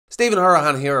Stephen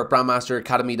Hurahan here at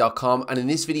BrandMasterAcademy.com, and in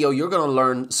this video you're going to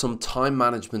learn some time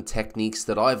management techniques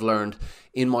that I've learned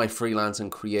in my freelance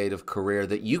and creative career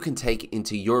that you can take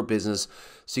into your business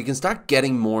so you can start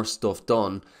getting more stuff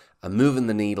done and moving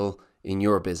the needle in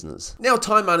your business. Now,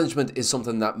 time management is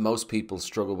something that most people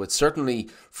struggle with, certainly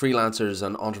freelancers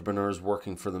and entrepreneurs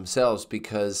working for themselves,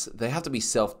 because they have to be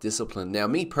self-disciplined. Now,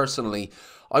 me personally,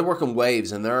 I work in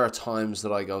waves, and there are times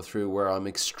that I go through where I'm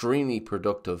extremely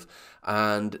productive,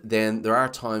 and then there are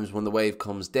times when the wave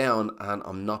comes down and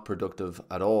I'm not productive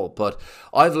at all. But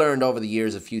I've learned over the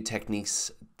years a few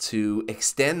techniques to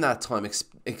extend that time,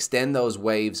 extend those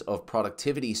waves of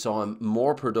productivity, so I'm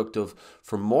more productive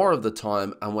for more of the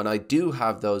time, and when I do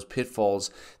have those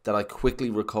pitfalls, that I quickly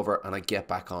recover and I get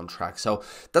back on track. So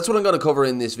that's what I'm going to cover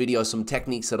in this video, some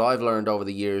techniques that I've learned over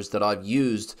the years that I've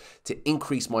used to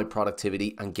increase my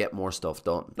productivity and get more stuff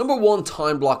done. Number one,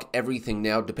 time block everything.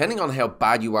 Now, depending on how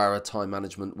bad you are at time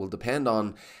management will depend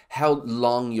on how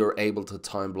long you're able to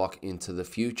time block into the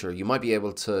future. You might be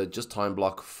able to just time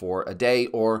block for a day,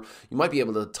 or you might be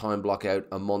able to time block out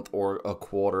a month or a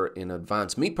quarter in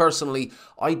advance. Me personally,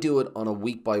 I do it on a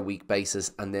week-by-week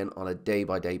basis and then on a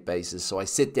day-by-day basis. So I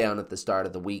sit down at the start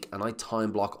of the week and I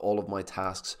time block all of my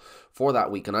tasks for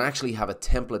that week, and I actually have a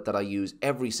template that I use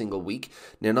every single week.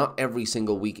 Now, not every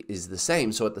single week is the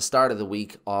same, so at the start of the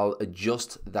week I'll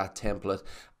adjust that template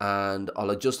and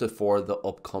I'll adjust it for the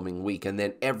upcoming week, and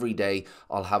then every day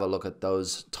I'll have a look at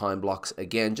those time blocks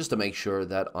again just to make sure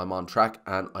that I'm on track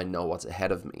and I know what's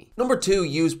ahead of me. Number two,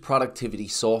 use productivity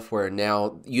software.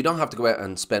 Now, you don't have to go out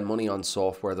and spend money on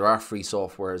software. There are free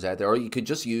softwares out there, or you could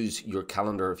just use your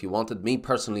calendar if you wanted. Me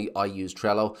personally, I use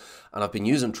Trello, and I've been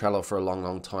using Trello for a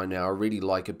long time now. I really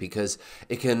like it because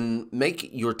it can make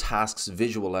your tasks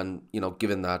visual, and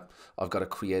given that I've got a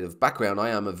creative background, I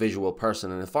am a visual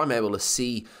person, and if I'm able to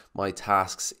see my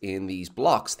tasks in these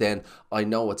blocks, then I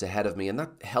know what's ahead of me, and that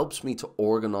helps me to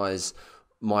organize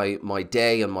my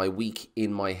day and my week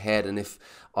in my head. And if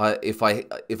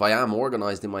I am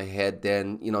organized in my head,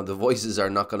 then the voices are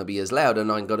not going to be as loud,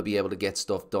 and I'm going to be able to get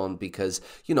stuff done because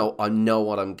I know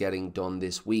what I'm getting done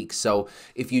this week. So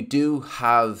if you do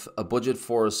have a budget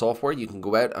for a software, you can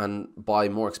go out and buy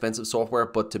more expensive software,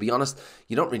 but to be honest,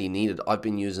 you don't really need it. I've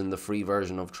been using the free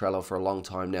version of Trello for a long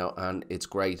time now, and it's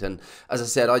great. And as I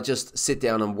said, I just sit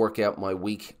down and work out my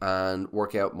week and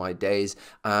work out my days,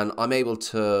 and I'm able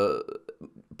to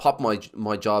pop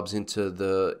my jobs into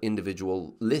the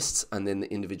individual lists and then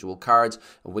the individual cards,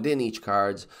 and within each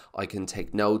card I can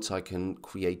take notes, I can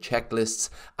create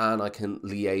checklists, and I can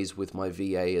liaise with my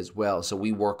VA as well. So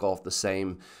we work off the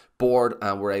same board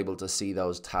and we're able to see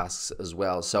those tasks as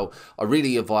well. So I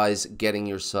really advise getting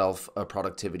yourself a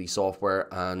productivity software,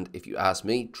 and if you ask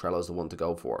me, Trello's the one to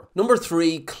go for. Number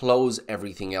three, close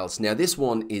everything else. Now, this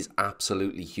one is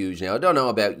absolutely huge. Now, I don't know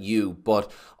about you,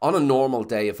 but on a normal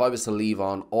day, if I was to leave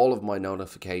on all of my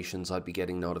notifications, I'd be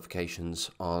getting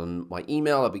notifications on my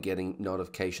email, I'd be getting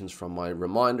notifications from my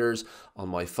reminders on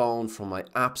my phone, from my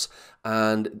apps,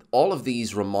 and all of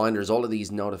these reminders, all of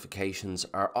these notifications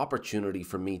are opportunity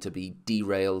for me to be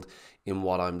derailed in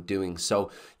what I'm doing. So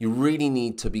you really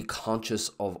need to be conscious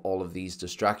of all of these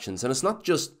distractions. And it's not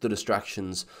just the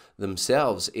distractions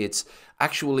themselves, it's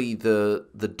actually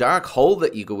the dark hole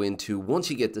that you go into once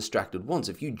you get distracted once.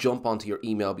 If you jump onto your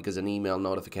email because an email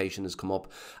notification has come up,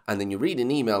 and then you read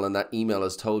an email and that email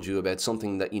has told you about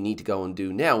something that you need to go and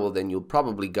do now, well, then you'll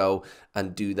probably go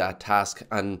and do that task.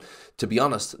 And to be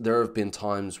honest, there have been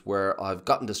times where I've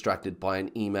gotten distracted by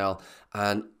an email,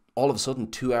 and all of a sudden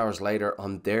 2 hours later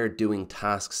I'm there doing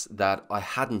tasks that I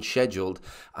hadn't scheduled,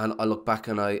 and I look back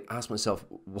and I ask myself,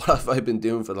 what have I been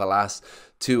doing for the last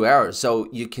 2 hours? So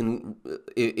you can,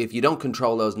 if you don't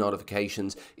control those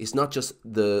notifications, it's not just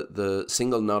the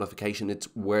single notification, it's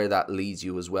where that leads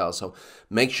you as well. So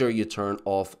make sure you turn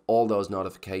off all those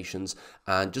notifications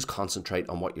and just concentrate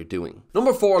on what you're doing.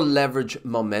 Number four, leverage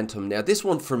momentum. Now, this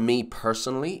one for me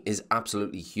personally is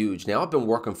absolutely huge. Now, I've been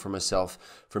working for myself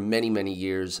for many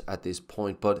years at this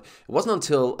point, but it wasn't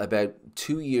until about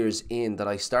 2 years in that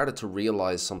I started to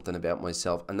realize something about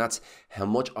myself, and that's how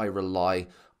much I rely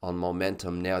on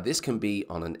momentum. Now, this can be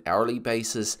on an hourly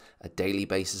basis, a daily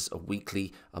basis, a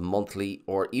weekly, a monthly,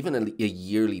 or even a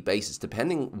yearly basis,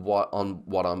 depending on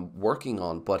what I'm working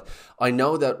on. But I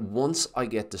know that once I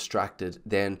get distracted,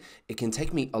 then it can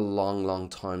take me a long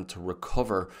time to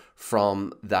recover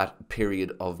from that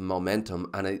period of momentum,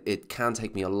 and it can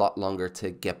take me a lot longer to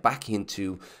get back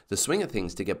into the swing of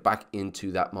things, to get back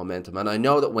into that momentum. And I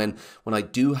know that when I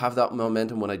do have that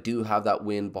momentum, when I do have that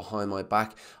wind behind my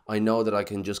back, I know that I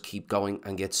can just keep going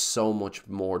and get so much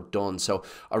more done. So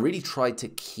I really try to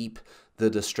keep the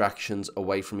distractions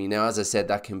away from me. Now, as I said,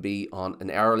 that can be on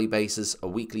an hourly basis, a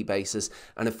weekly basis.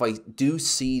 And if I do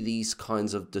see these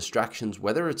kinds of distractions,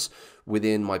 whether it's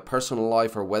within my personal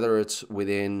life or whether it's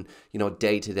within,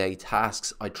 day-to-day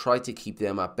tasks, I try to keep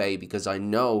them at bay, because I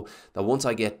know that once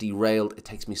I get derailed, it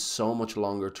takes me so much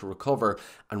longer to recover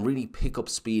and really pick up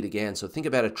speed again. So think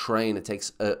about a train. It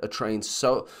takes a train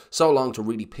so long to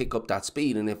really pick up that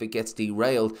speed. And if it gets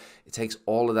derailed, it takes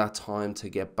all of that time to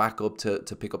get back up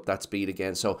to pick up that speed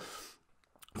again. So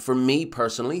for me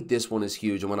personally, this one is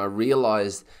huge. And when I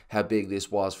realized how big this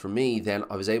was for me, then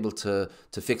I was able to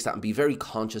fix that and be very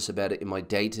conscious about it in my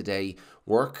day-to-day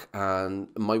work and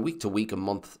my week-to-week and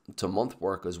month-to-month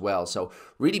work as well. So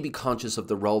really be conscious of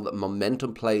the role that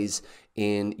momentum plays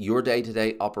in your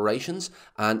day-to-day operations,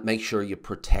 and make sure you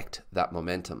protect that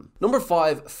momentum. Number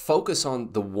 5, focus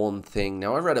on the one thing.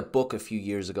 Now, I read a book a few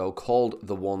years ago called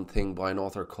The One Thing by an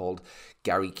author called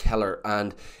Gary Keller,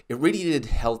 and it really did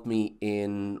help me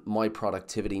in my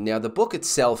productivity. Now, the book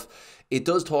itself, it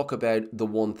does talk about the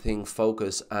one thing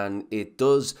focus, and it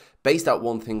does base that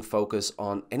one thing focus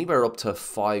on anywhere up to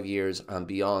 5 years and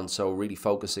beyond. So really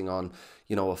focusing on,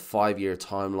 a 5-year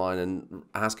timeline and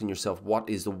asking yourself, what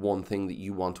is the one thing that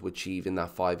you want to achieve in that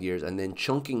 5 years? And then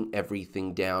chunking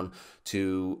everything down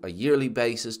to a yearly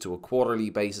basis, to a quarterly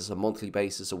basis, a monthly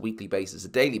basis, a weekly basis, a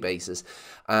daily basis.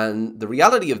 And the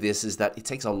reality of this is that it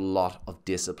takes a lot of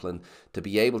discipline to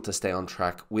be able to stay on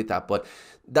track with that. But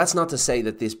that's not to say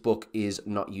that this book is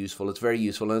not useful. It's very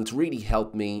useful, and it's really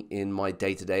helped me in my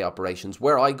day-to-day operations.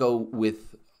 Where I go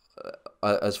with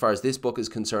as far as this book is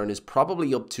concerned, is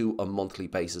probably up to a monthly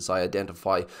basis. I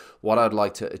identify what I'd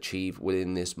like to achieve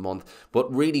within this month,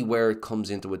 but really where it comes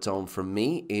into its own for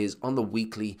me is on the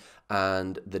weekly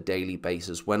and the daily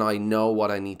basis. When I know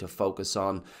what I need to focus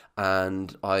on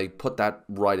and I put that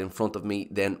right in front of me,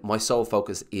 then my sole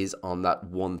focus is on that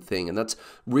one thing. And that's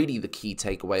really the key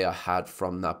takeaway I had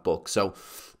from that book. So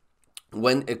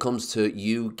when it comes to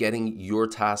you getting your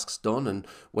tasks done, and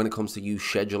when it comes to you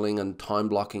scheduling and time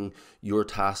blocking your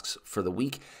tasks for the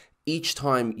week, each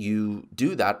time you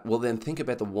do that, well, then think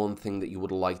about the one thing that you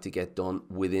would like to get done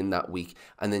within that week,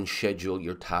 and then schedule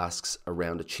your tasks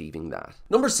around achieving that.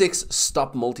 Number 6,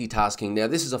 stop multitasking. Now,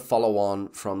 this is a follow-on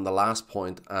from the last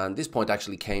point, and this point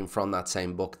actually came from that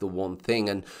same book, The One Thing.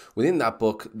 And within that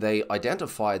book, they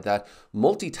identified that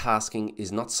multitasking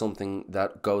is not something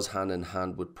that goes hand in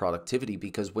hand with productivity,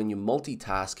 because when you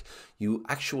multitask, you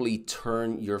actually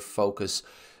turn your focus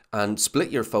and split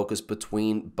your focus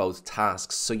between both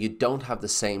tasks. So you don't have the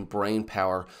same brain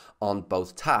power on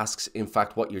both tasks. In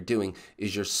fact, what you're doing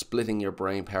is you're splitting your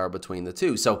brain power between the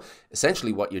two. So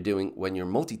essentially what you're doing when you're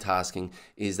multitasking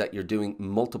is that you're doing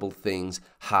multiple things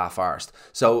half-arsed.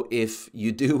 So if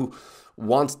you do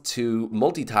want to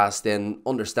multitask, then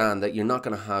understand that you're not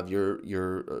going to have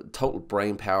your total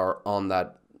brain power on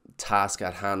that task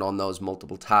at hand, on those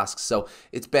multiple tasks. So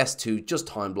it's best to just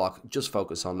time block, just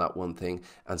focus on that one thing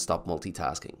and stop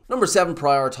multitasking. Number 7,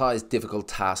 prioritize difficult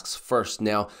tasks first.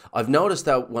 Now, I've noticed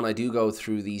that when I do go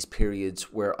through these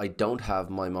periods where I don't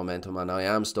have my momentum and I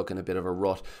am stuck in a bit of a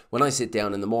rut, when I sit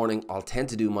down in the morning, I'll tend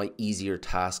to do my easier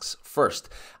tasks first.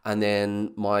 And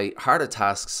then my harder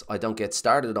tasks, I don't get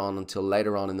started on until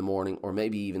later on in the morning, or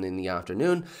maybe even in the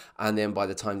afternoon. And then by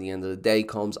the time the end of the day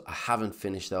comes, I haven't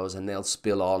finished those, and they'll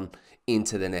spill on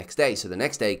into the next day. So the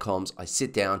next day comes, I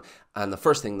sit down, and the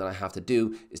first thing that I have to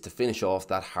do is to finish off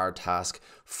that hard task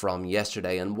from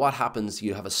yesterday. And what happens,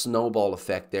 you have a snowball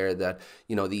effect there that,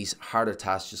 these harder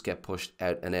tasks just get pushed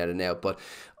out and out and out. But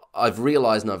I've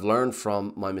realized and I've learned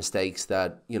from my mistakes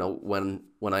that,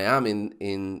 when I am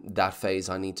in that phase,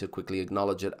 I need to quickly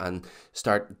acknowledge it and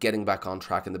start getting back on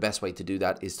track. And the best way to do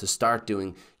that is to start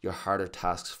doing your harder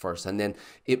tasks first. And then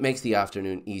it makes the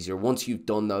afternoon easier. Once you've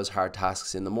done those hard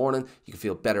tasks in the morning, you can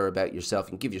feel better about yourself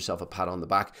and give yourself a pat on the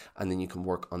back, and then you can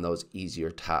work on those easier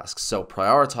tasks. So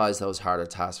prioritize those harder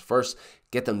tasks first,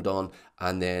 get them done,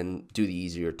 and then do the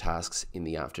easier tasks in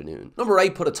the afternoon. Number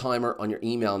 8, put a timer on your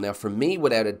email. Now, for me,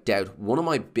 without a doubt, one of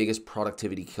my biggest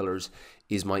productivity killers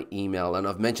is my email. And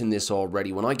I've mentioned this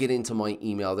already. When I get into my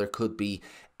email, there could be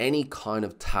any kind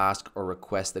of task or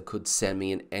request that could send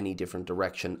me in any different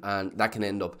direction. And that can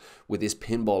end up with this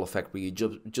pinball effect where you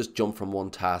just jump from one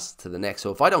task to the next.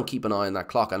 So if I don't keep an eye on that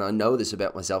clock, and I know this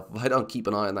about myself, if I don't keep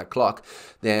an eye on that clock,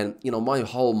 then, my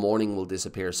whole morning will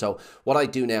disappear. So what I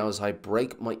do now is I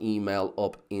break my email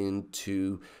up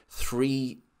into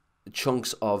 3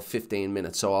 chunks of 15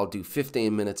 minutes. So I'll do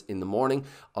 15 minutes in the morning,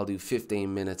 I'll do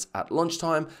 15 minutes at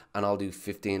lunchtime, and I'll do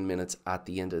 15 minutes at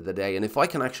the end of the day. And if I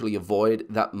can actually avoid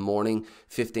that morning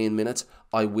 15 minutes,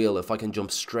 I will. If I can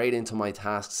jump straight into my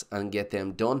tasks and get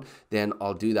them done, then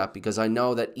I'll do that, because I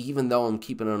know that even though I'm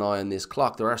keeping an eye on this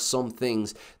clock, there are some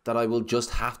things that I will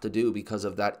just have to do because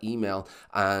of that email,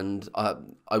 and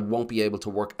I won't be able to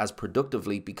work as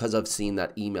productively because I've seen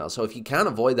that email. So if you can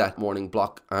avoid that morning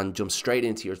block and jump straight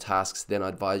into your tasks, then I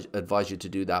advise you to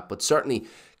do that. But certainly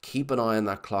keep an eye on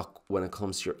that clock when it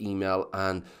comes to your email,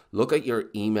 and look at your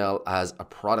email as a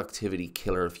productivity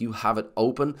killer. If you have it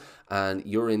open and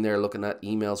you're in there looking at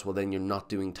emails, well, then you're not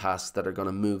doing tasks that are going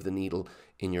to move the needle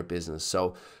in your business.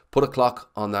 So put a clock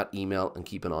on that email and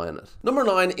keep an eye on it. Number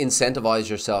 9, incentivize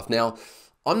yourself. Now,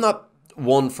 I'm not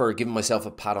one for giving myself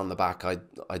a pat on the back. I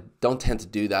don't tend to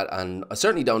do that, and I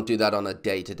certainly don't do that on a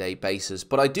day-to-day basis.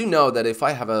 But I do know that if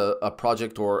I have a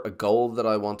project or a goal that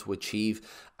I want to achieve,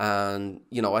 and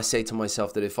I say to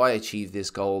myself that if I achieve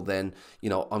this goal, then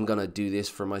I'm gonna do this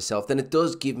for myself, then it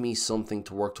does give me something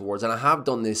to work towards. And I have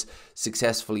done this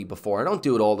successfully before. I don't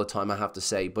do it all the time, I have to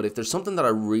say, but if there's something that I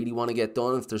really want to get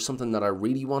done, if there's something that I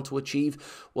really want to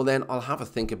achieve, well, then I'll have a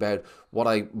think about what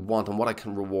I want and what I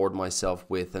can reward myself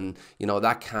with, and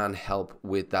that can help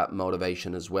with that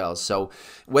motivation as well. So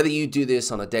whether you do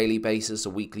this on a daily basis, a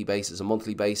weekly basis, a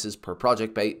monthly basis, per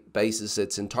project basis,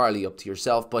 it's entirely up to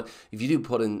yourself. But if you do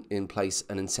put in place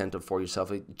an incentive for yourself,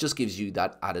 it just gives you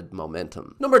that added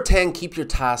momentum. Number 10, keep your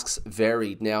tasks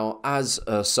varied. Now, as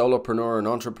a solopreneur, an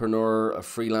entrepreneur, a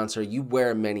freelancer, you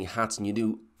wear many hats and you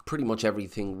do pretty much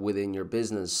everything within your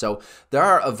business. So there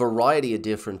are a variety of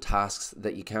different tasks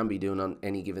that you can be doing on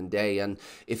any given day. And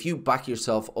if you back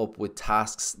yourself up with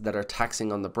tasks that are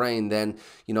taxing on the brain, then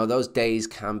those days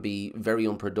can be very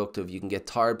unproductive. You can get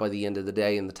tired by the end of the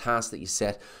day, and the task that you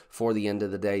set for the end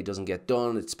of the day doesn't get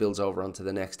done. It spills over onto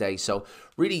the next day. So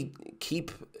really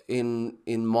keep in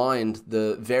mind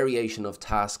the variation of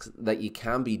tasks that you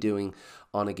can be doing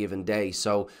on a given day.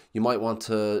 So you might want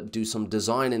to do some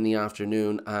design in the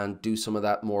afternoon and do some of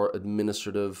that more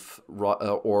administrative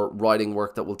or writing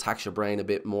work that will tax your brain a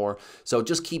bit more. So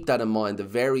just keep that in mind, the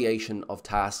variation of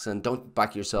tasks, and don't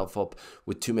back yourself up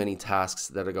with too many tasks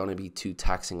that are going to be too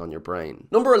taxing on your brain.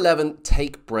 Number 11,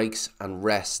 take breaks and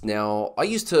rest. Now, I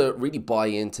used to really buy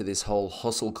into this whole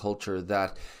hustle culture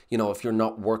that, if you're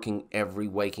not working every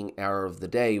waking hour of the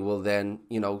day, well then,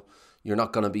 you're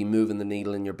not going to be moving the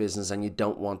needle in your business, and you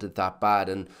don't want it that bad.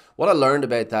 And what I learned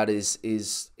about that is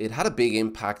it had a big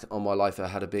impact on my life. It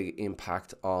had a big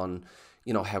impact on,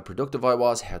 how productive I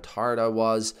was, how tired I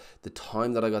was, the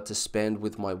time that I got to spend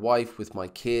with my wife, with my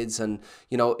kids. And,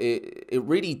 it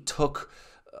really took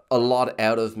a lot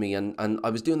out of me, and I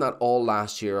was doing that all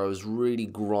last year. I was really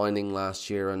grinding last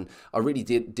year, and I really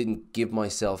didn't give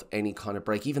myself any kind of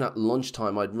break. Even at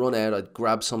lunchtime, I'd run out, I'd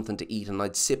grab something to eat, and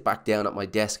I'd sit back down at my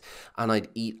desk and I'd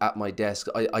eat at my desk.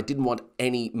 I didn't want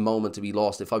any moment to be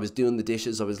lost. If I was doing the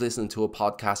dishes, I was listening to a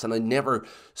podcast, and I never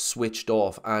switched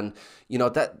off. And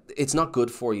that it's not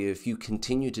good for you. If you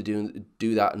continue to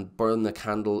do that and burn the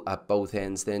candle at both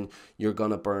ends, then you're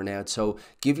gonna burn out. So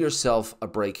give yourself a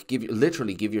break.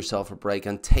 Literally give yourself a break,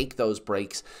 and take those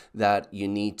breaks that you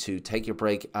need to. Take your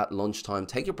break at lunchtime,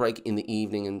 take your break in the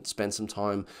evening, and spend some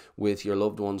time with your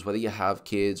loved ones, whether you have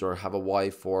kids or have a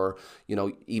wife, or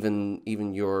even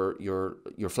your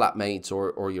flatmates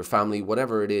or your family,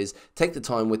 whatever it is. Take the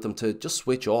time with them to just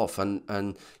switch off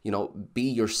and be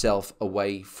yourself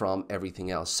away from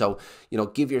everything else. So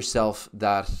give yourself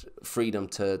that freedom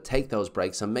to take those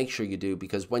breaks, and make sure you do,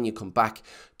 because when you come back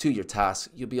to your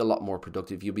task, you'll be a lot more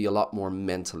productive. You'll be a lot more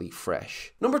mentally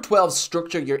fresh. Number 12,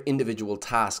 structure your individual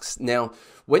tasks. Now,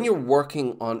 when you're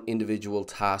working on individual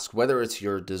tasks, whether it's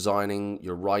your designing,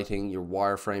 your writing, your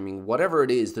wireframing, whatever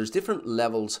it is, there's different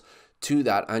levels to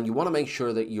that, and you want to make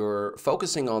sure that you're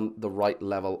focusing on the right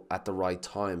level at the right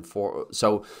time.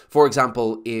 So for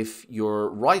example, if you're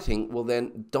writing, well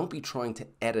then don't be trying to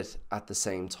edit at the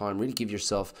same time. Really give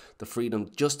yourself the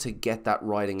freedom just to get that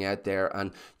writing out there,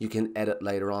 and you can edit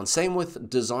later on. Same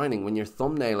with designing. When you're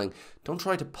thumbnailing, don't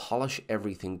try to polish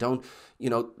everything. Don't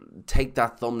take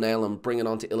that thumbnail and bring it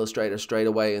onto Illustrator straight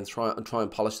away and try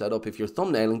and polish that up. If you're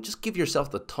thumbnailing, just give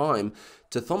yourself the time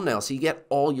to thumbnail so you get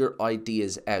all your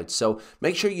ideas out. So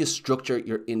make sure you structure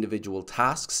your individual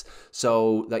tasks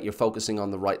so that you're focusing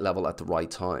on the right level at the right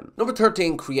time. Number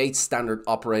 13, create standard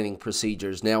operating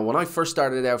procedures. Now, when I first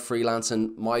started out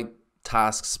freelancing, my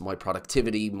tasks, my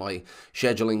productivity, my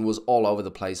scheduling was all over the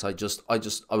place. I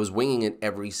was winging it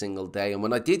every single day. And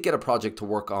when I did get a project to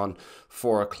work on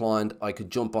for a client, I could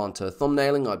jump onto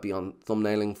thumbnailing. I'd be on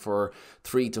thumbnailing for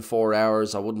 3 to 4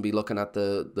 hours. I wouldn't be looking at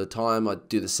the time. I'd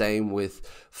do the same with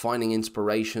finding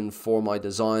inspiration for my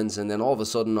designs, and then all of a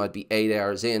sudden I'd be 8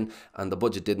 hours in and the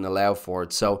budget didn't allow for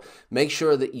it. So make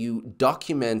sure that you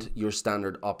document your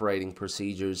standard operating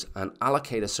procedures and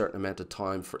allocate a certain amount of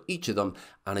time for each of them,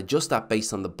 and adjust that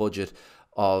based on the budget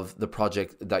of the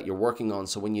project that you're working on.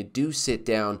 So when you do sit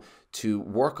down to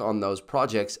work on those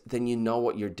projects, then you know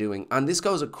what you're doing. And this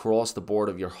goes across the board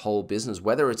of your whole business,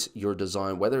 whether it's your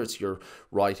design, whether it's your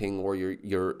writing or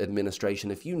your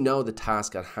administration. If you know the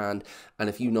task at hand, and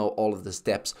if you know all of the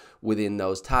steps within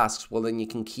those tasks, well, then you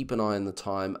can keep an eye on the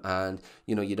time, and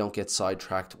you don't get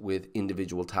sidetracked with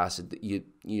individual tasks.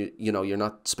 You're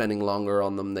not spending longer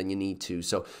on them than you need to.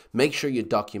 So make sure you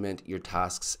document your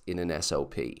tasks in an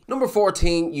SOP. Number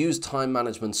 14, use time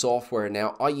management software.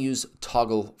 Now, I use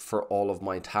Toggl for all of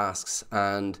my tasks,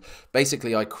 and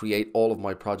basically I create all of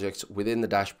my projects within the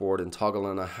dashboard in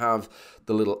Toggl, and I have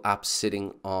the little app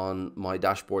sitting on my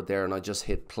dashboard there, and I just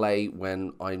hit play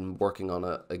when I'm working on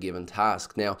a given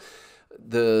task. Now,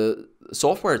 the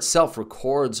software itself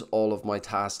records all of my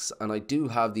tasks, and I do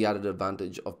have the added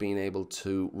advantage of being able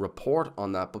to report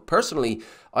on that. But personally,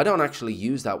 I don't actually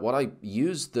use that. What I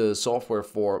use the software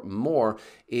for more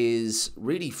is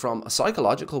really from a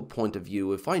psychological point of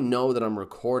view. If I know that I'm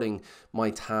recording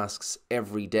my tasks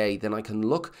every day, then I can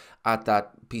look at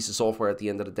that piece of software at the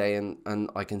end of the day, and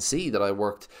I can see that I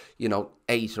worked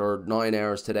 8 or 9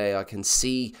 hours today. I can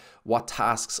see what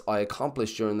tasks I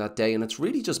accomplished during that day, and it's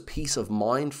really just peace of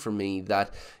mind for me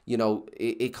that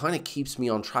it kind of keeps me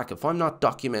on track. If I'm not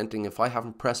documenting, if I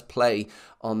haven't pressed play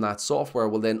on that software,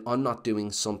 well, then I'm not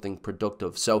doing something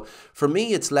productive. So for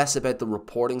me, it's less about the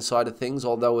reporting side of things,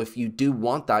 although if you do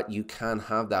want that, you can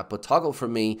have that. But Toggl for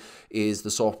me is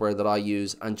the software that I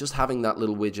use, and just having that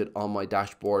little widget on my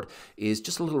dashboard is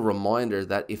just a little reminder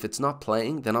that if it's not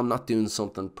playing, then I'm not doing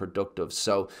something productive.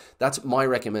 So that's my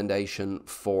recommendation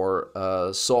for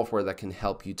software that can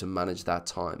help you to manage that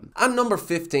time. And number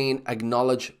 15,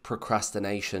 acknowledge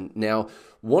procrastination. Now,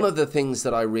 one of the things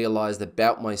that I realized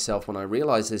about myself when I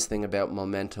realized this thing about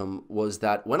momentum was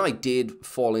that when I did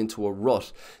fall into a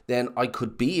rut, then I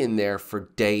could be in there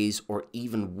for days or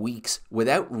even weeks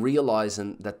without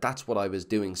realizing that that's what I was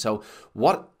doing. So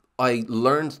what I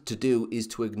learned to do is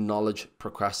to acknowledge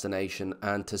procrastination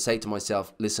and to say to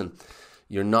myself, listen,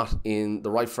 you're not in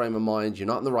the right frame of mind, you're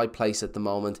not in the right place at the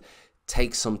moment.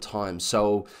 Take some time.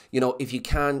 So, if you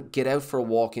can, get out for a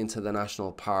walk into the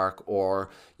national park, or,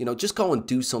 just go and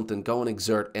do something, go and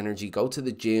exert energy, go to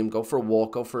the gym, go for a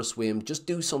walk, go for a swim, just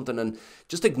do something, and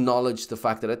just acknowledge the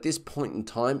fact that at this point in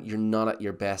time, you're not at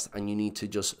your best, and you need to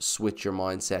just switch your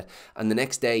mindset. And the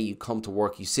next day you come to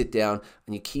work, you sit down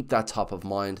and you keep that top of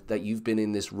mind that you've been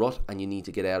in this rut and you need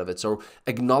to get out of it. So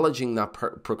acknowledging that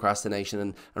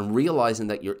procrastination and realizing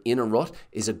that you're in a rut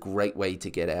is a great way to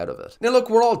get out of it. Now, look,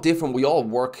 we're all different. We all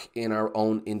work in our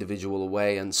own individual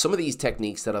way, and some of these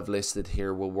techniques that I've listed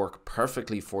here will work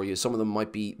perfectly for you. Some of them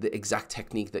might be the exact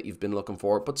technique that you've been looking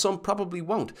for, but some probably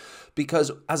won't,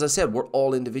 because as I said, we're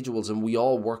all individuals and we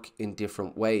all work in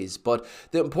different ways. But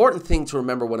the important thing to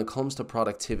remember when it comes to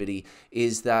productivity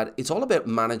is that it's all about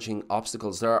managing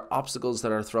obstacles. There are obstacles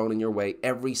that are thrown in your way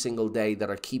every single day that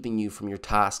are keeping you from your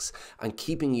tasks and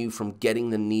keeping you from getting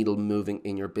the needle moving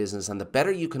in your business. And the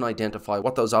better you can identify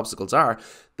what those obstacles are,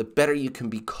 the better you can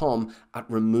become at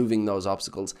removing those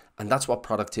obstacles. And that's what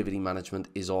productivity management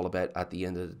is all about at the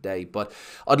end of the day. But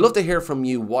I'd love to hear from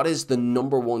you. What is the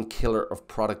 #1 killer of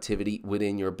productivity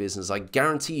within your business? I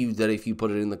guarantee you that if you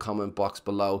put it in the comment box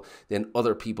below, then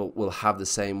other people will have the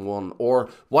same one. Or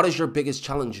what is your biggest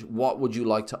challenge? What would you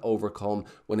like to overcome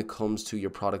when it comes to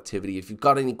your productivity? If you've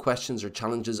got any questions or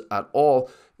challenges at all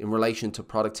in relation to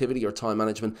productivity or time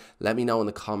management, let me know in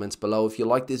the comments below. If you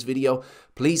like this video,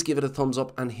 please give it a thumbs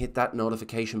up and hit that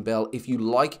notification bell. If you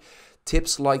like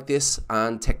tips like this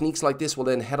and techniques like this, well,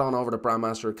 then head on over to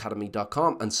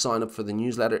BrandBuildr.ai and sign up for the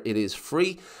newsletter. It is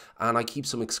free, and I keep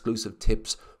some exclusive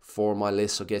tips for my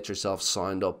list, so get yourself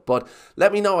signed up. But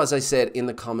let me know, as I said, in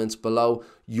the comments below,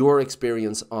 your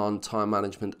experience on time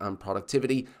management and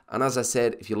productivity. And as I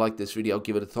said, if you like this video,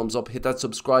 give it a thumbs up, hit that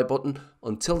subscribe button.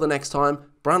 Until the next time,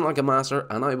 brand like a master,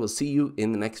 and I will see you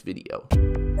in the next video.